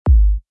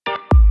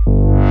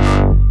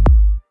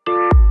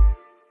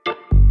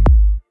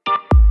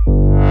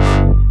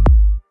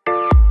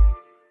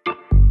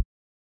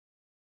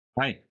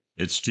Hi,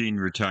 it's Gene,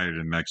 retired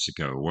in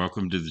Mexico.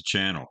 Welcome to the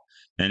channel.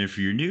 And if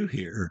you're new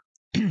here,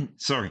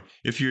 sorry,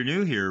 if you're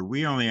new here,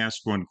 we only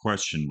ask one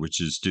question, which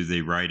is, do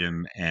they write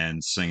them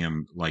and sing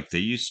them like they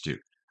used to?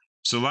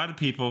 So a lot of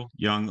people,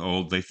 young,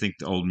 old, they think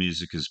the old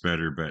music is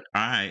better, but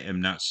I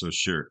am not so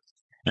sure.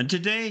 And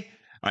today,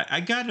 I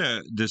got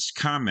this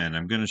comment.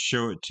 I'm going to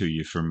show it to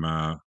you from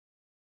I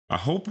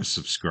hope a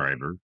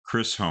subscriber,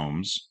 Chris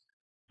Holmes.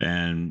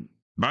 And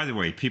by the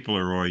way, people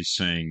are always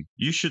saying,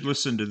 you should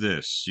listen to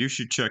this. You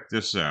should check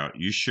this out.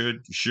 You should.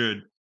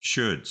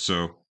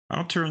 So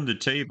I'll turn the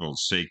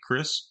tables. Say,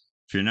 Chris,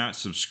 if you're not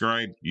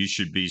subscribed, you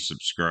should be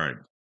subscribed.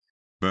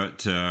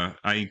 But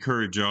I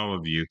encourage all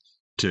of you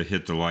to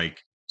hit the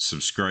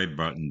subscribe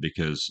button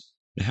because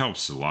it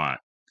helps a lot.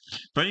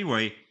 But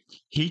anyway,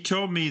 he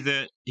told me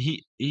that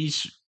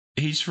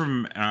he's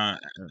from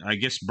I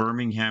guess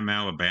Birmingham,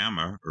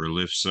 Alabama, or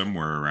lives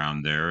somewhere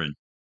around there, and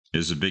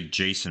is a big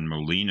Jason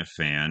Molina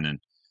fan. And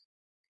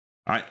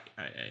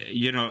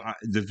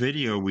the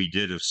video we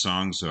did of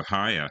Songs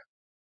Ohio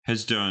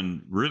has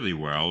done really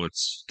well.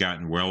 It's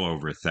gotten well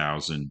over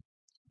 1,000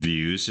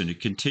 views, and it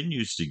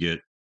continues to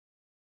get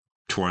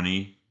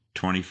 20,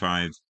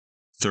 25,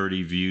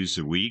 30 views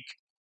a week.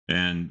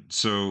 And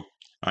so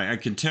I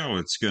can tell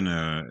it's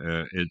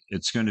gonna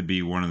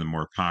be one of the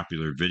more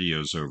popular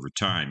videos over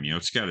time. You know,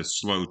 it's got a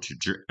slow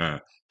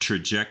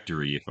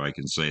trajectory, if I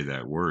can say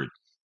that word.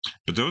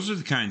 But those are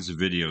the kinds of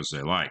videos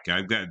I like.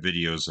 I've got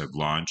videos I've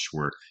launched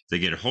where they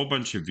get a whole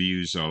bunch of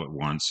views all at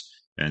once,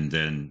 and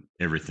then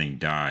everything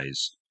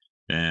dies.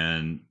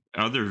 And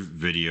other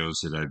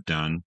videos that I've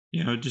done,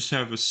 just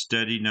have a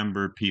steady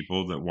number of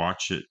people that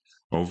watch it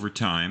over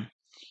time.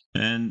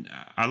 And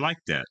I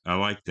like that. I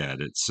like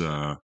that.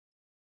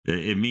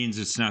 It means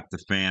it's not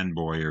the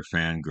fanboy or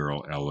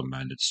fangirl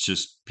element. It's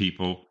just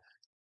people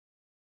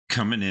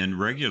coming in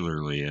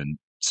regularly. And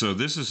so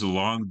this is a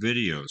long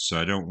video, so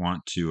I don't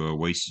want to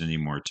waste any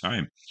more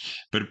time.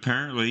 But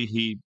apparently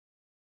he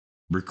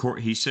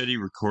said he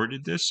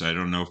recorded this. I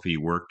don't know if he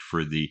worked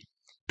for the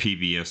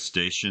PBS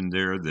station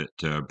there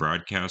that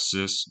broadcasts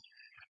this.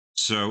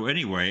 So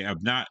anyway,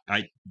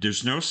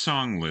 there's no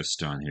song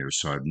list on here,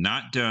 so I've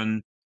not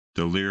done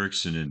the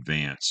lyrics in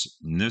advance.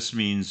 And this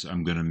means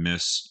I'm going to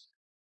miss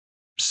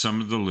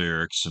some of the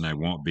lyrics, and I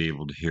won't be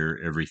able to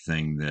hear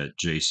everything that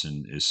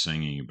Jason is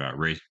singing about.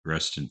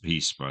 Rest in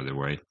peace, by the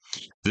way.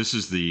 This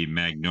is the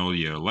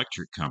Magnolia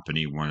Electric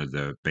Company, one of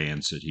the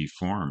bands that he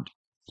formed.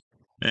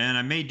 And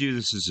I may do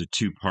this as a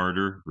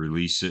two-parter,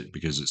 release it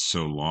because it's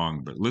so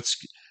long, but let's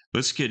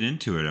get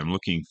into it. I'm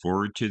looking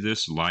forward to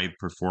this live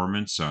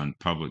performance on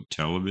public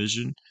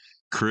television.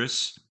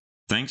 Chris,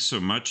 thanks so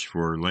much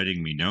for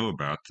letting me know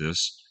about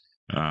this.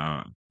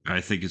 I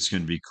think it's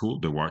going to be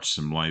cool to watch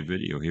some live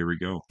video. Here we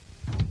go.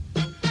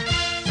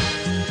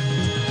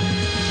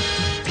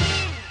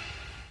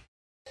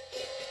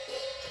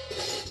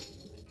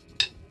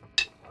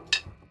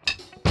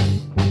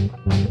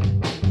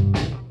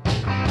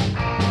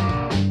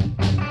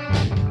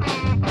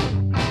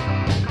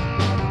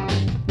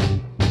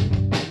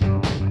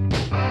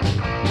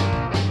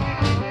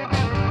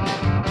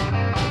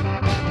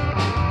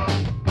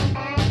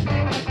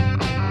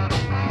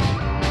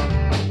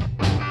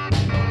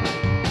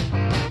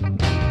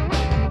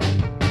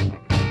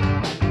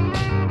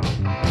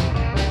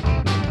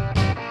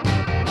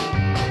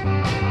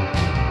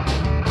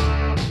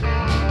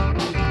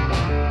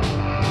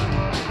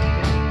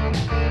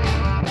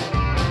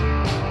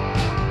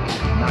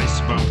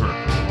 Nice bumper.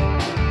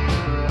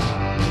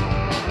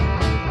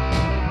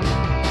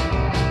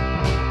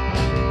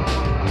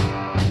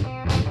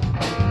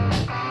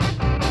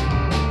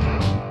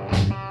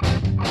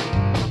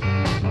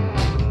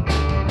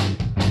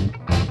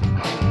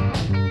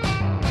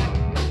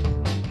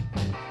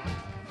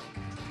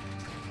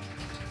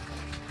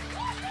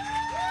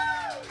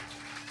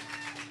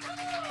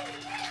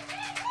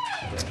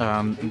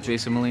 I'm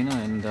Jason Molina,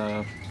 and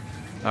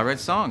I write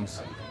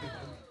songs.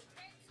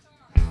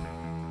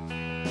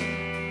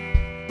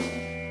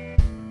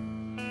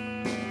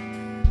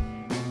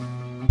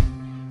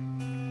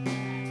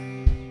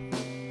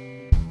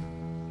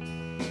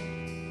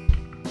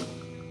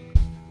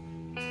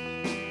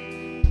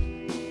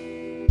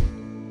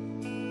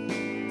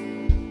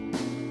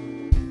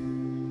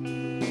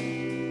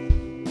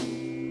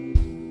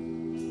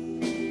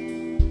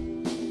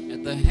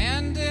 The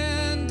hand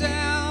in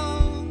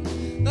down,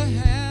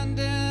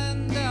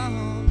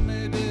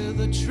 maybe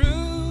the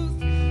truth.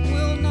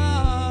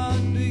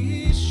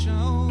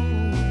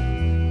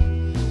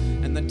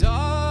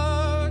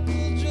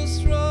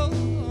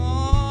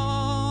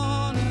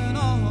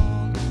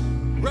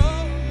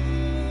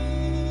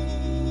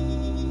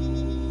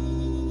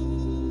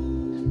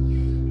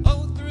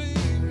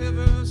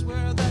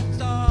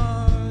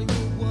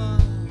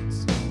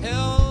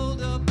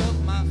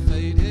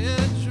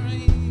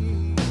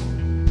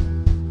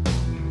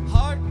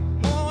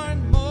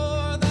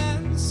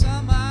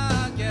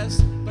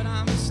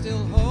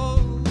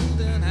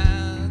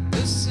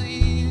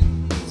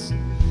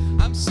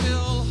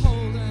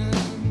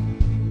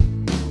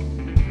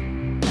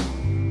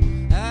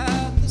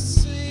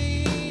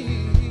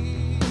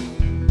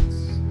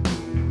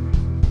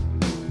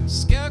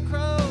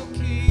 scarecrow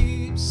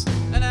keeps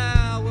an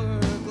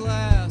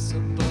hourglass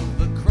above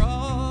the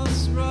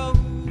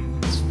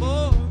crossroads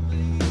for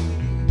me,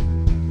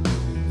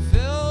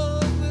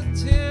 filled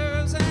with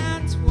tears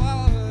and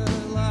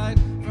twilight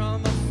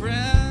from a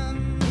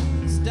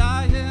friend's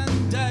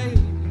dying day.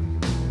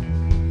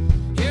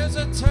 Here's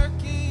a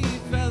turkey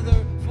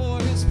feather for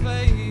his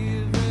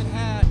favorite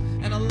hat,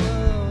 and a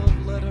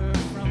love letter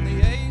from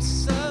the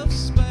ace of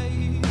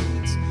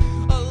spades.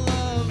 A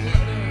love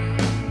letter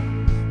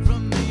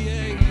from the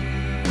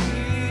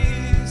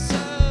ace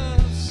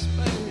of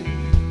spades.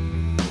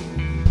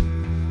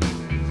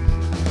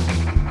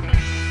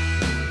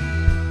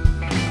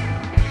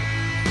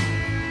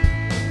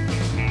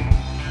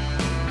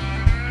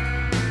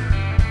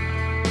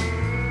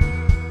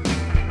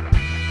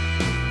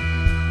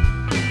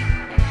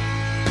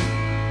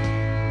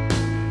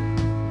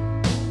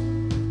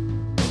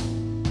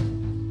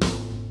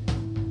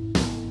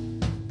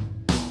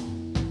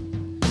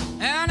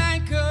 An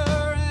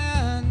anchor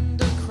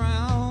and a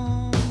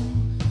crown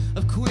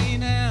of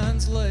Queen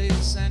Anne's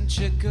lace and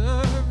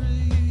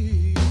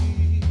chicory.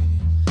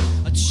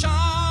 A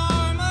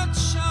charm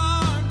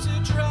to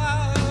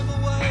drive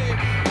away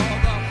all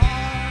the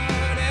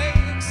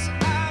heartaches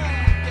I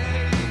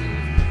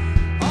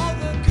gave, all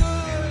the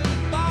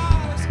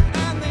goodbyes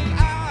and the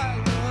I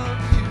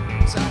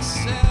love yous I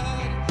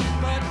said,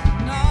 but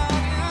not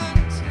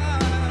in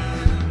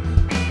time.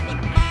 But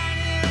mine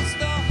is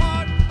the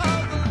heart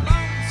of the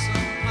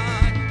lonesome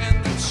pine, and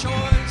the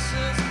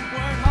choices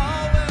weren't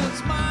always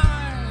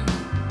mine.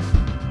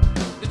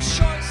 The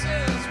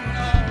choices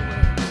weren't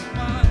always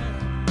mine.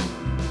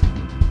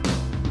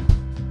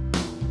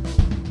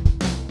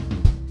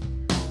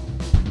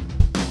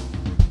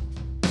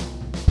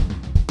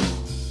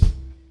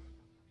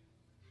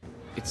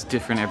 It's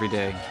different every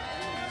day.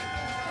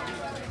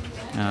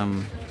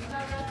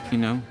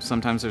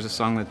 Sometimes there's a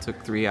song that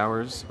took 3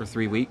 hours or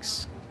 3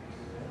 weeks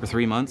or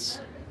 3 months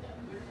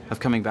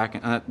of coming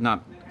back,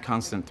 not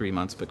constant 3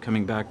 months, but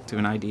coming back to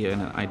an idea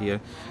and an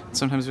idea.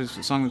 Sometimes there's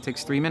a song that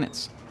takes 3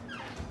 minutes.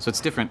 So it's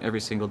different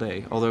every single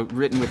day, although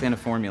written within a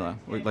formula.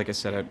 Like I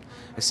said,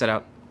 I set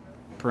out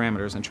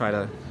parameters and try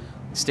to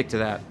stick to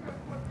that.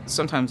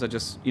 Sometimes I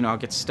just, I'll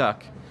get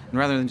stuck, and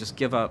rather than just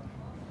give up,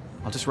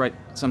 I'll just write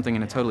something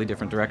in a totally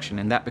different direction,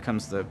 and that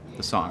becomes the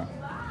song.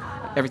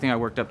 Everything I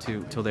worked up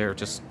to till there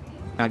just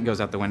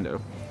goes out the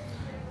window.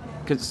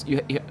 Because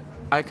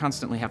I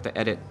constantly have to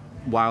edit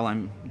while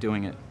I'm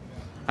doing it.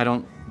 I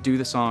don't do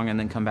the song and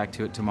then come back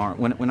to it tomorrow.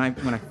 When I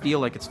feel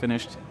like it's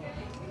finished,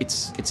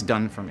 it's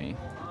done for me.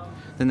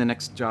 Then the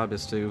next job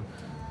is to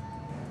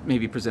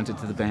maybe present it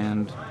to the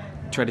band,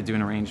 try to do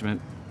an arrangement,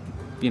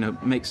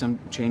 make some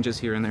changes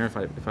here and there if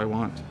I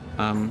want.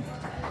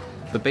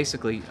 But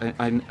basically,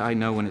 I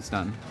know when it's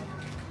done.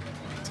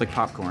 It's like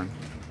popcorn.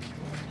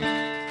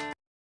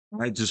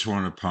 I just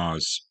want to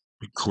pause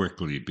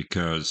quickly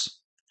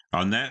because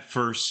on that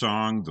first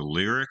song, the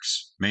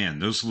lyrics, man,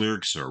 those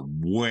lyrics are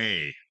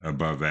way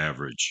above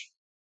average.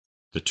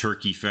 The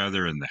turkey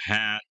feather and the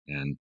hat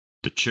and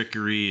the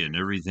chicory and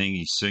everything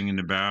he's singing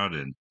about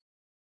and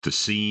the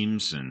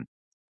seams and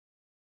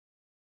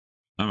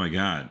oh my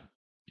God,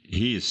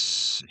 he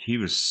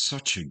was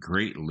such a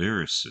great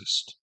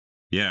lyricist.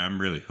 Yeah,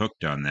 I'm really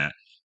hooked on that.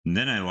 And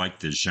then I like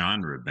the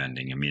genre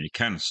bending. I mean, it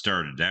kind of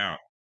started out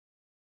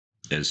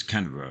as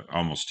kind of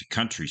almost a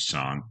country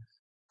song,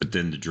 but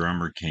then the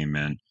drummer came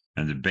in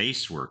and the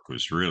bass work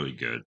was really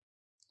good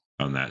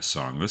on that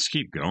song. Let's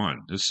keep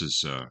going. This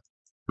is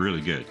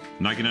really good.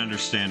 I'm not going to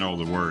understand all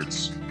the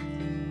words,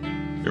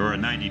 or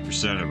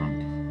 90% of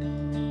them.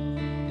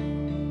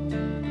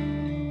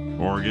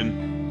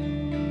 Organ.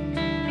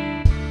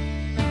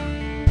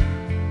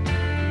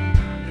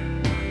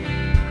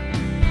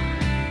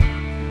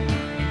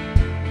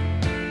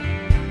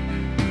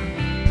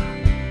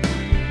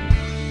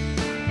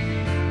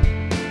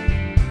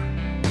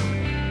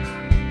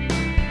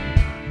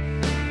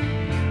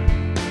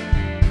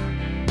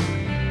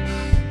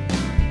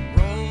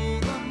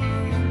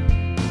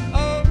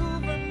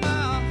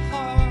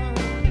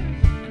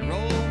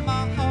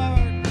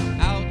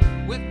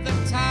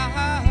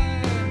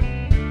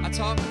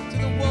 Talk to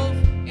the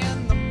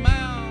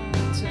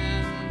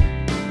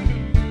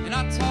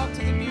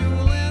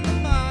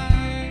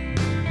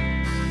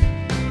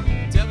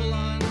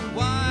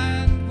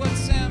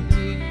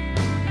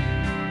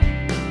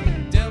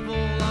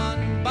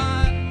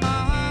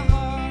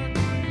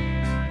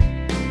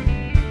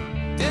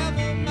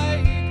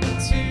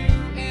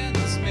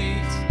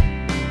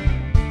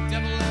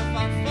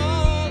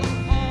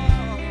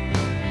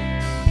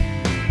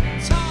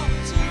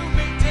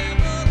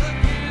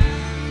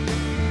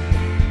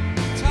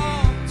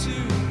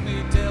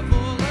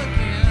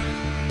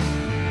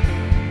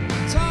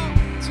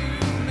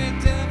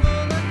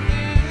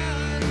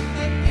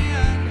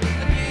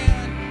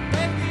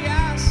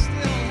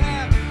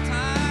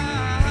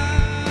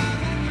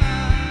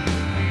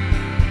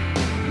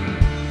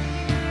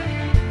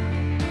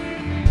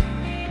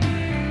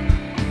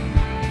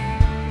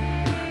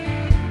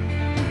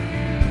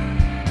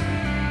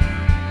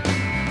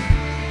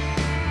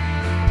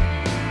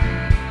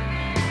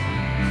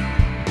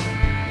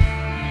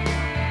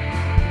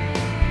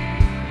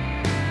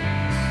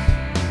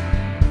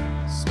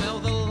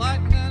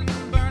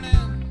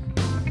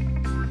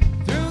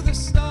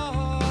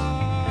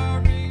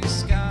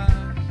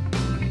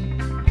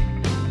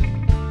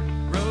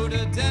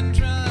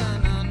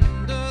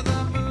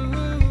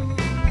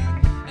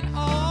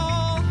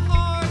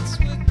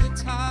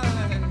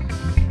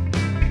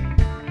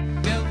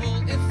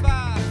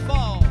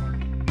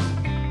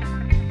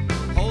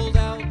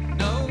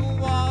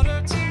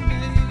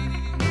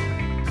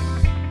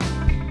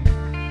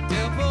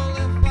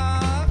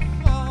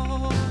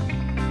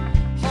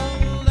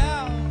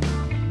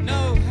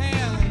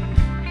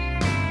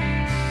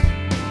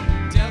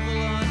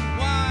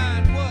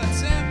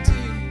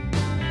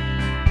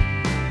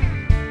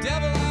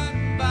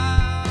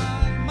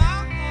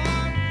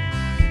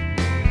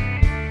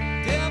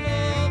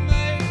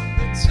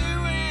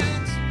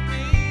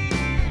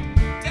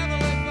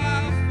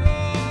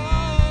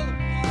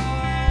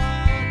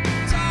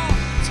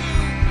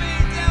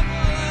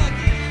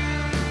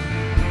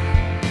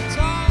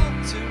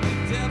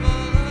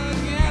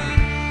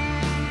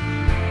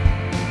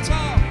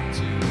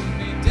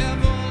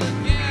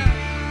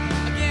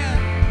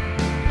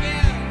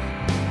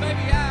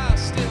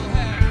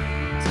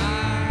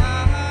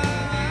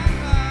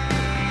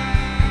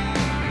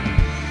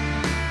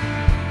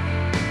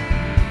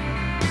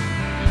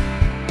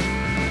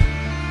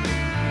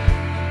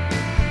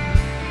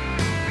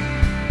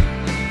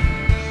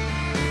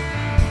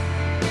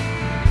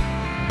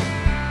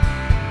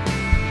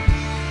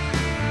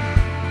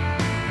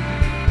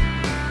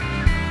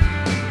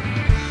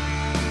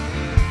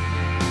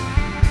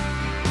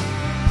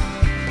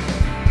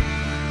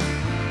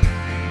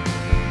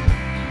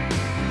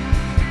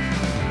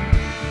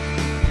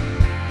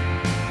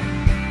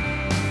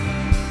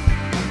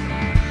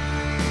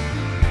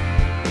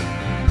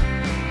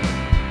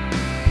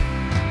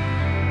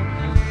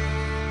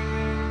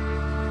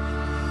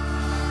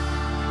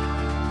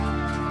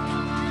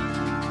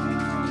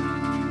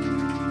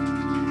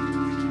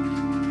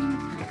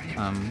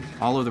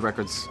all of the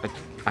records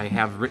I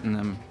have written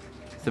them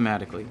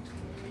thematically,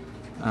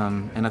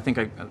 and I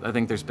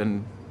think there's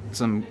been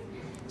some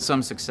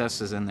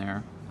successes in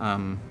there,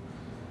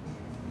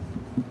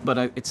 but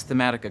it's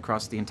thematic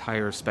across the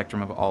entire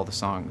spectrum of all the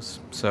songs.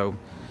 So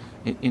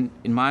in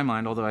my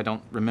mind, although I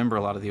don't remember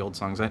a lot of the old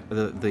songs,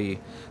 the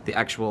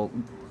actual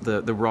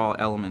the raw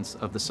elements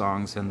of the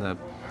songs and the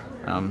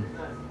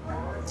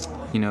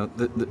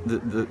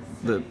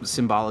the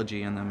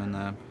symbology in them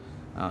and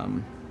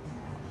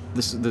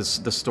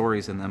the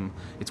stories in them,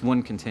 it's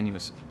one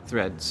continuous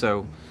thread.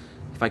 So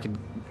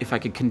if I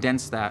could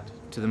condense that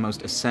to the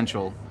most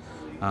essential,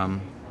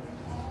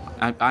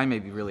 I may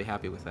be really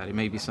happy with that. It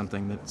may be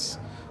something that's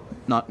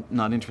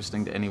not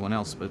interesting to anyone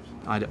else, but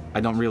I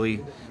don't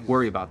really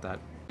worry about that.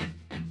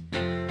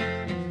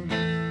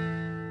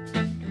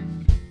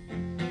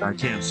 I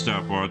can't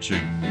stop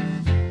watching.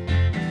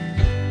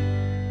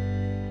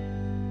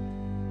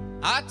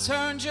 I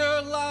turned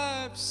your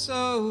life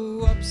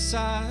so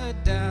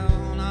upside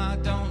down. I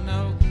don't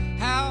know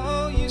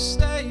how you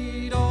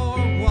stayed or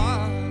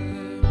why.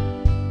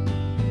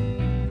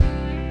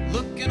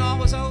 Looking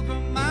always over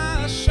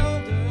my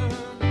shoulder,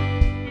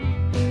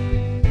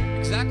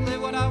 exactly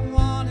what I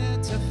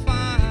wanted to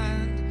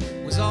find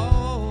was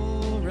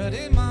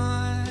already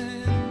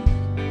mine.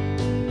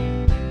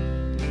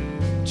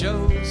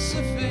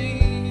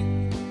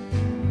 Josephine,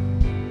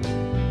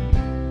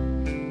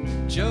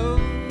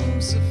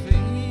 Josephine,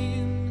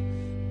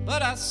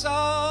 but I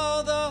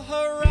saw the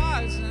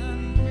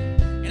horizon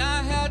and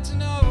I had to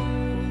know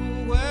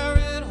where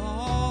it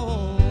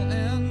all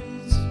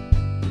ends.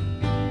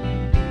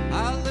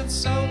 I lived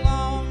so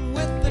long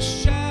with the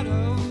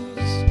shadows,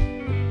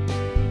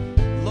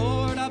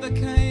 Lord, I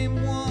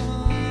became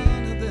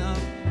one of them.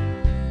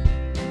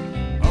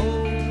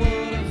 Oh,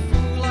 what a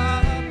fool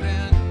I've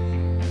been.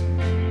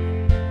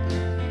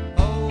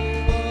 Oh,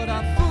 what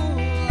a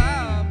fool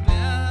I've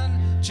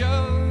been.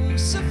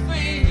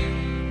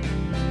 Josephine,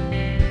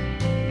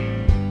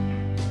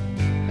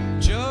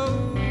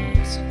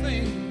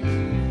 Josephine.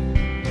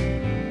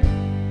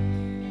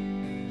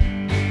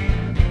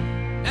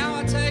 Now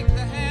I take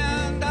the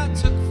hand I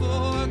took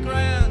for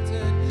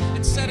granted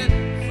and set it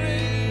free.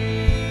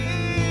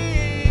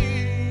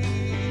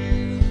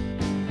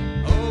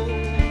 Oh,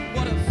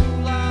 what a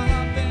fool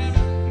I've been.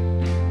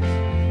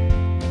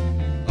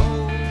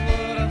 Oh,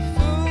 what a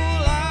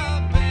fool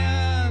I've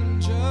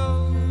been.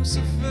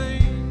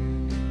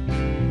 Josephine,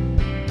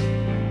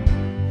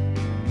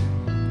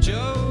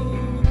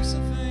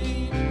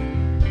 Josephine.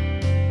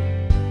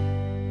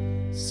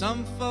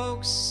 Some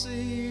folks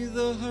see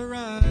the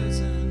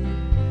horizon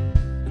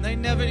and they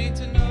never need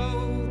to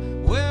know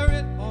where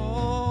it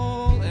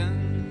all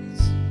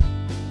ends,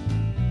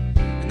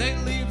 and they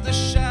leave the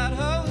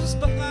shadows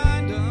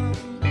behind them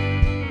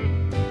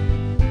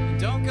and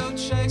don't go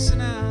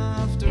chasing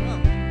after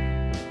them.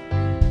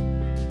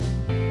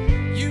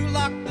 You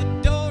lock the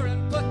door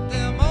and put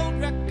them old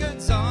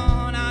records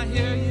on. I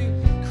hear you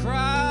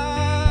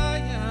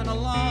crying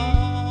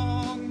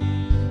along.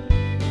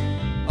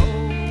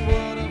 Oh,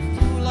 what a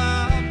fool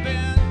I've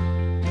been.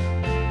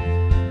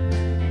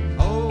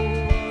 Oh,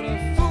 what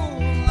a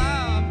fool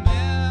I've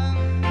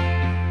been.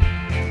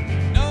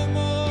 No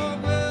more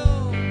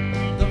will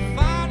the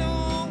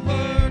final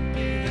word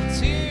be the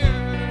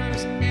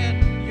tears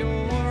in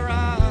your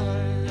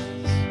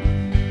eyes.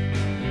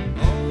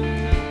 Oh,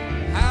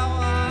 how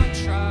I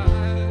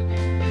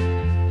tried.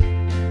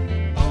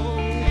 Oh,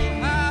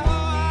 how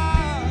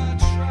I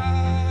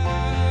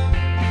tried.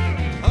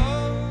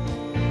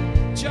 Oh,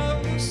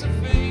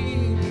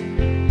 Josephine,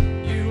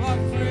 you are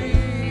free.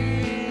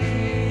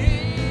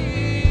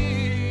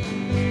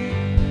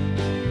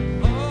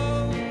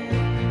 Oh,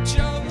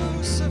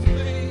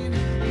 Josephine,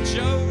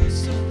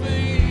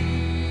 Josephine.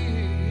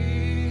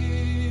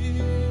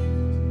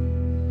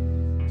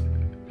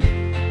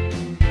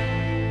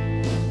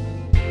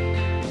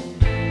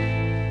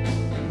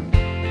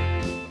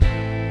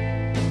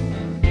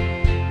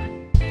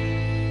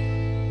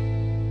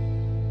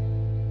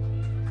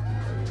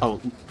 Oh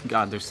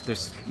God, there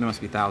must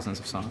be thousands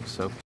of songs.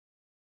 So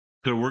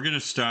So we're going to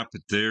stop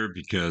it there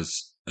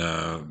because,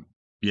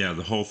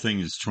 the whole thing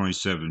is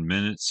 27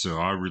 minutes. So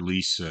I'll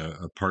release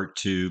a part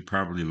two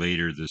probably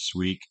later this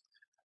week.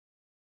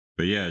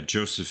 But yeah,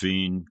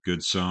 Josephine,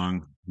 good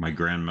song. My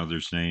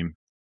grandmother's name.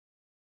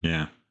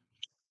 Yeah.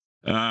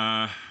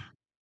 Uh,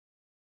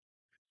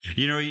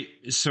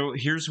 so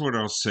here's what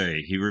I'll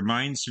say. He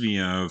reminds me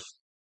of,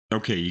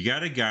 okay, you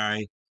got a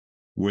guy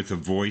with a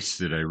voice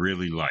that I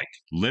really like,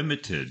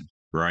 limited,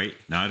 right?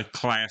 Not a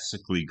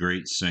classically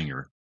great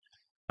singer.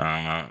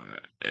 Uh,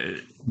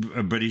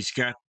 but he's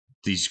got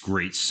these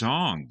great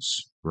songs,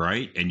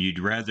 right? And you'd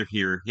rather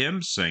hear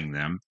him sing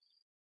them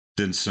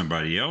than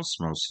somebody else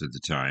most of the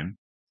time.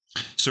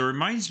 So it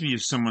reminds me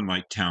of someone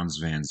like Townes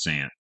Van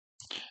Zandt,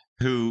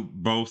 who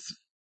both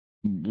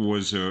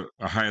was a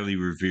highly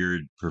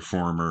revered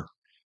performer,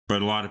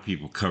 but a lot of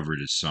people covered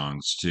his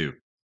songs too.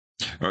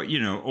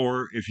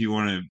 Or if you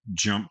want to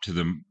jump to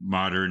the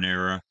modern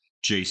era,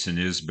 Jason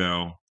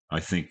Isbell, I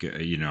think,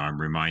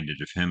 I'm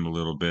reminded of him a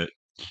little bit.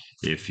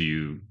 If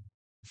you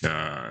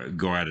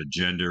go out of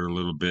gender a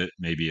little bit,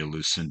 maybe a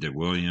Lucinda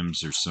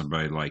Williams or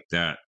somebody like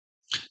that.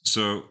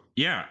 So,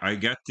 yeah, I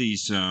got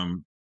these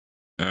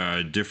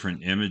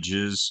different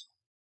images.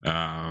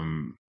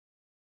 Um,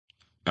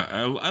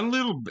 a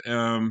little,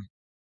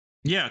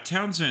 yeah,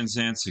 Townes Van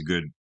Zant's a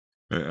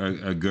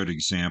good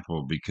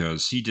example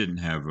because he didn't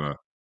have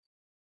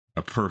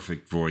a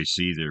perfect voice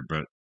either,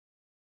 but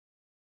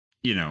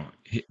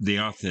the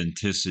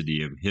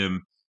authenticity of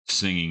him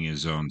singing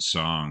his own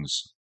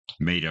songs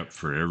made up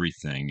for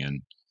everything.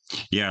 And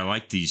yeah, I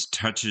like these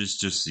touches,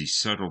 just these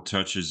subtle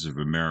touches of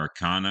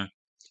Americana,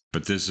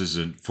 but this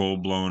isn't full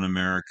blown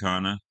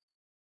Americana.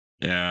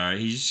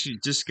 He's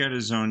just got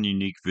his own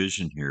unique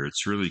vision here.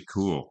 It's really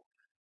cool.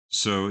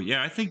 So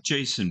yeah, I think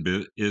Jason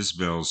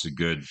Isbell's a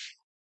good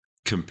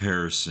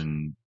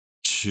comparison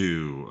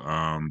too.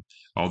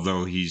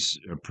 Although he's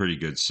a pretty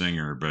good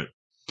singer, but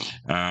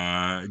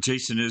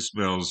Jason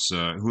Isbell's,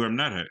 who I'm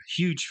not a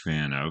huge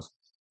fan of,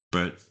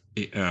 but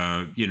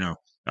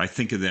I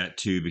think of that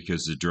too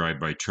because the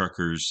drive-by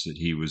truckers that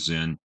he was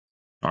in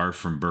are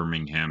from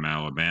Birmingham,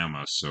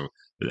 Alabama. So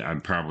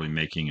I'm probably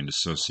making an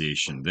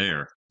association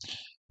there.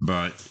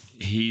 But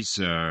he's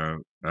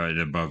an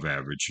above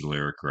average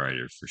lyric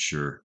writer for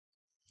sure.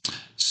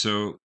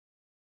 So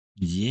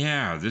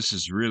yeah, this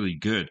is really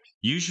good.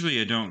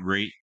 Usually I don't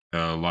rate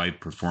live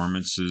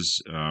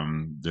performances.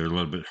 They're a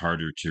little bit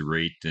harder to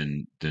rate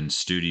than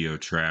studio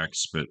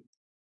tracks, but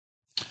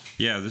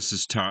yeah, this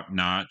is top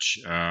notch.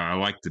 I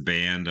like the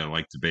band. I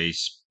like the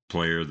bass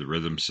player, the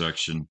rhythm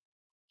section.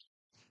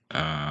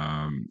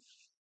 Um,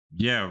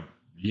 yeah,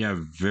 yeah,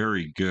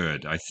 very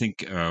good. I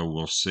think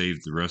we'll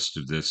save the rest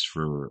of this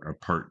for a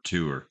part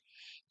tour.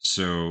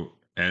 So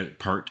at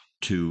part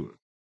two.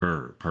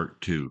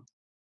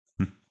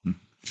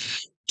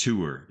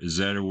 Tour. Is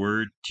that a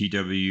word?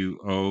 TWO-ER,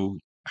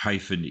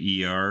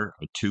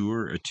 a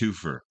tour, a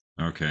twofer.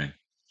 Okay.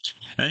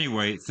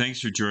 Anyway,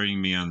 thanks for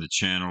joining me on the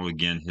channel.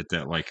 Again, hit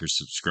that like or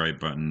subscribe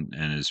button.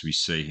 And as we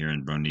say here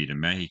in Bonita,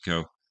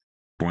 Mexico,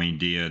 buen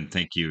dia. And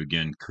thank you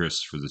again,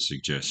 Chris, for the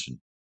suggestion.